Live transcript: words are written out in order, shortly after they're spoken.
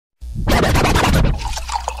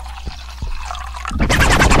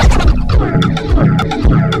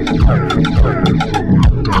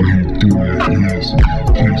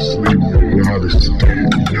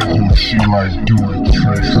like doing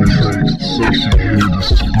tricks, so she hit the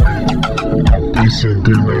split. I bust and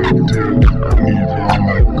then I dip. I need all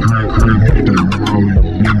that grip, need that Molly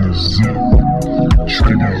in the zip.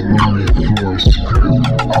 Trade that Molly for a script.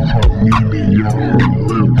 I put Mimi on her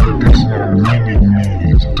lip, that's my mini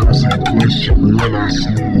means. Don't say question when I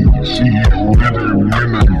sneeze. She get wetter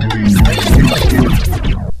when I bleed.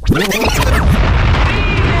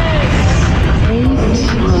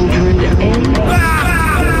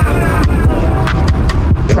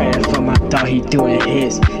 Praying for my dog, he doing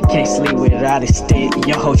his. Can't sleep without his stick.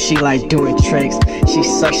 Yo ho, she like doing tricks. She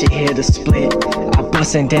sucks, she hit a split. I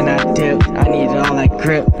bust and then I dip. I need all that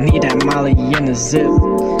grip, need that Molly in the zip.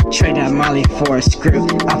 Trade that Molly for a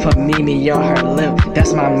script. I put Mimi on her lip,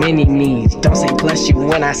 that's my mini means. Don't say bless you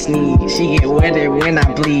when I sneeze. She get wetter when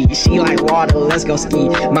I bleed. She like water, let's go ski.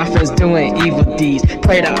 My friends doing evil deeds.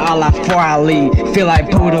 Pray to Allah before I leave. Feel like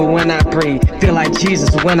Buddha when I breathe. Feel like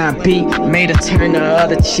Jesus when I beat. Made her turn the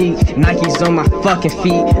other cheek. Nikes on my fucking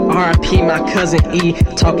feet. R.I.P. my cousin E.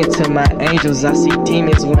 Talking to my angels, I see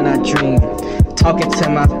demons when I dream. Talking to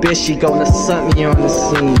my bitch, she gonna suck me on the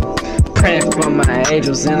scene. Praying for my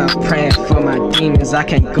angels and I'm praying for my demons. I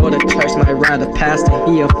can't go to church, might ride a pastor,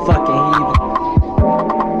 he a fucking heathen.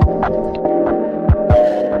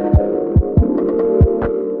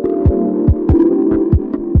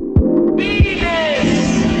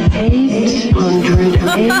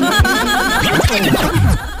 808.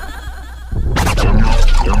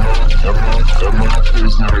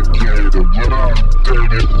 It's not gator, but I'm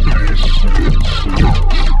dirty face shit.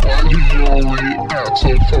 Why you only act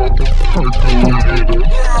so fucking percolator?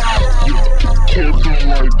 Can't do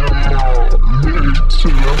like them all, married to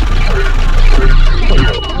the paper.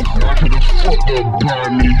 Why could the fuck up by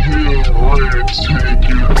me here, red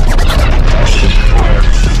ticket?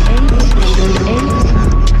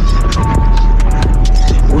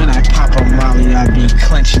 When I pop a Molly, I be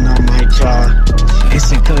clenching on my jaw. It's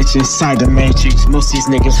a glitch inside the matrix, most these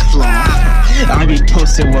niggas flaw. I be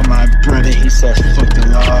posted with my brother, he said fuck the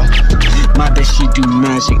law. My bitch, she do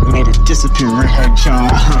magic, made it disappear in her jaw.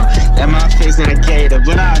 And my face not gator,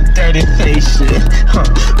 but I dirty face shit.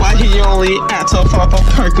 Why he only act off a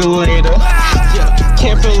percolator? Yeah,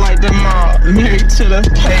 can't feel like them all, married to the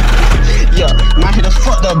paper. Yeah, my hitter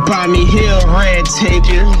fucked up by me, hill red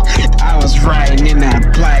taken. I was riding in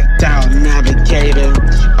that blacked out navigator.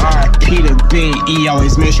 R.I.P. to B.E.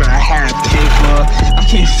 always make sure I have paper. I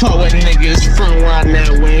can't fuck with niggas from around that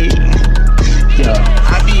way. Yeah,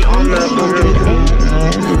 I be on the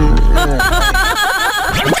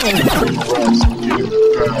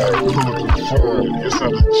it's at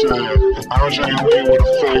the jab. I don't try to lean with a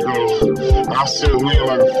fago. I sit lean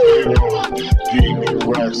like a fago. Give me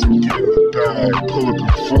racks and get in the bag. Pull up the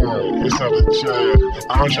phone, it's at the jab.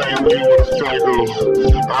 I don't try to lean with a fago.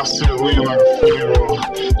 I sit lean like a fago.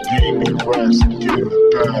 Give me racks and get in the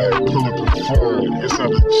bag. Pull up the phone, it's at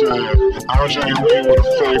the jab. I don't try to lean with a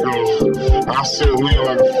fago. I sit lean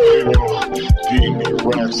like a fago. Give me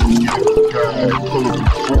racks and get in the bag. Pull up the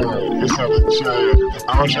phone, it's at the jab.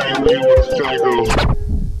 I don't try to lean with a fago.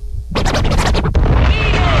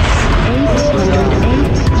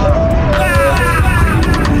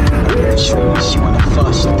 She wanna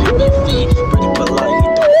fuck, she pick me a feet. Pretty but like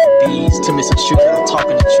he throw bees. To miss some shoes and I'm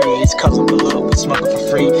talking to trees. Cousin below, we smoking for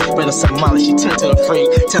free. Brother some molly, she turned to a freak.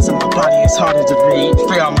 Testing my body, it's harder to read.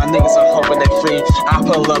 Free all my niggas, I'm hoping they free. I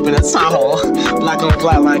pull up in a Tahoe, black on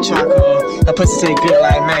black like charcoal. Her pussy taste good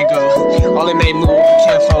like mango. Only made move, be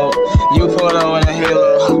careful. You pulled over the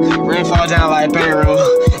halo. Rain fall down like barrel.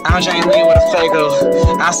 I don't try to lean with a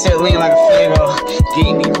fago. I sit lean like a fago.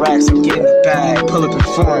 Give me racks, I'm getting the bag. Pull up in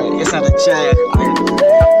foreign, it's not a jag. I hear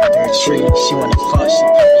the tree, she wanna fuck, she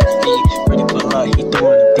pick me feet. Ready pull up, he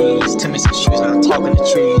throwing the D's. To miss some shoes, now I'm talking to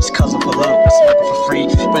trees. Cousin pull up, we smoking for free.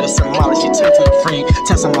 Better some molly, she turned to the freak.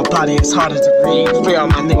 Testing my body, it's harder to read. Free all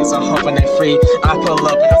my niggas, I'm hoping they free. I pull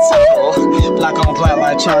up in a Tahoe, black on black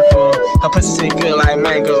like charcoal. Her pussy taste good like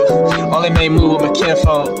mango. Only made move with my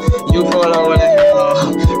kinfolk. You pulled over the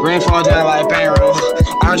halo. Rain fall down like barrel.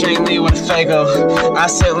 I don't drink lean with a fago. I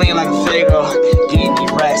sit lean like a fago. Give me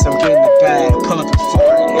racks, I'm getting the bag. Pull up the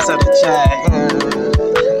foreign, it's at the jag.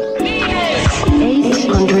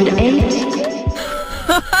 808.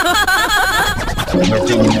 You're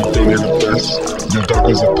feeling my daily the best. Your dog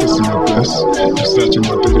is a pussy at best. You searching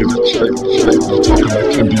my daily to check. I'm talking, I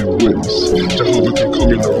can be a witness. Jehovah can call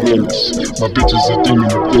me no menace. My bitch is a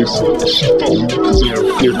demon of vixen. She fuck me cause they are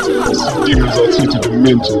gifted. Some demons are two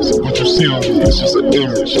dimensions. What you see on me is just an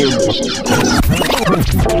image.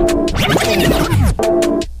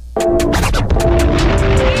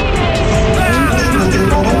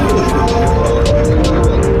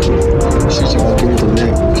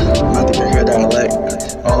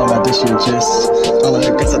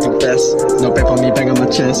 best. No babe on me, bang on my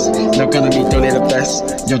chest. No gun on me, don't need the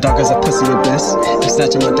best. Your dog is a pussy abyss. They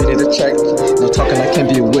snatching my duty to check. No talking, I can't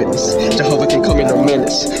be a witness. Jehovah can call me no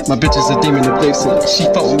menace. My bitch is a demon of vixen. She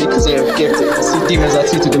fought with me cause I am gifted. See demons, I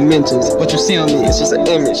see through dimensions. What you see on me is just an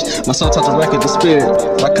image. My soul taught to record the spirit.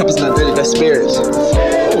 My cup is not dirty, that's spirits.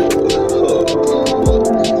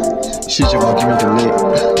 She just won't give me the lick.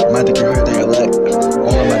 My dick and her, they elect.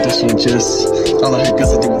 All of my dish and just. All of her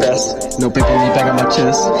girls I do best. No babe on me, bang on my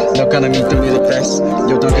chest. No gun on me, don't need the best.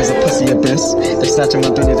 Your dog is a pussy abyss. They snatching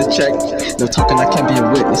my duty to check. No talking, I can't be a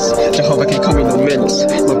witness. Jehovah can call me no menace.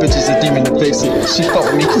 My bitch is a demon of vixen. She fought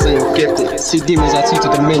with me cause I am gifted. See demons, I see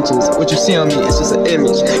through dimensions. What you see on me is just an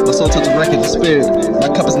image. My soul taught to record the spirit.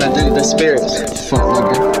 My cup is not dirty, that's spirits. Fuck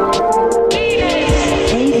nigga.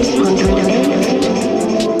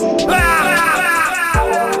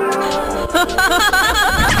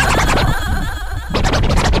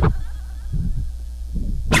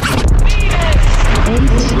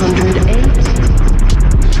 808.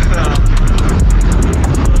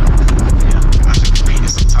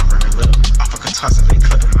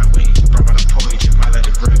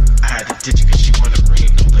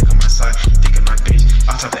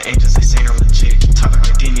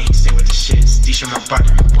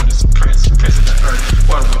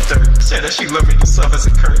 She love me to sub as a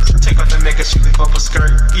curse. Take off that makeup, she lift up a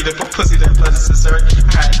skirt. Eat up a pussy, that blood is dessert.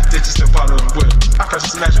 I had ditches to bottle the whip. I press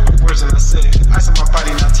this magic with words and I said, ice on my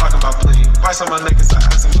body, not talking about bleed. Ice on my neck is I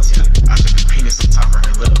ice on my slip. I should be penis on top of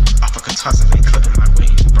her lip. Off a contour, they clipping my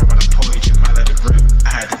wing. Bro, by the pole, you might let it rip.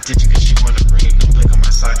 I had to ditch it cause she wanna ring. No blink on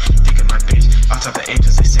my side, thinking my bitch. On top the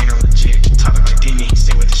angels, they say I'm legit. Talk like Dini,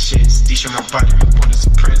 stay with the shit. Steesh on my body, reborn as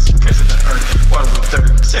a prince. Prince of the earth, water with dirt.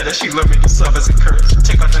 Said that she love me to sub as a curse.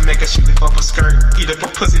 Take off that makeup, she lift up a skirt. Eat up a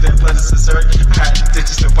pussy, that blood is dessert. I had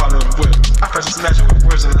ditches to bottle the whip. I press this magic with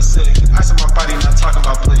words and I said, ice on my body, not talking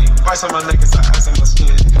about bleed. Ice on my neck is ice on my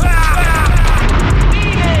skin.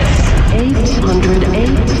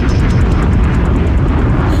 808.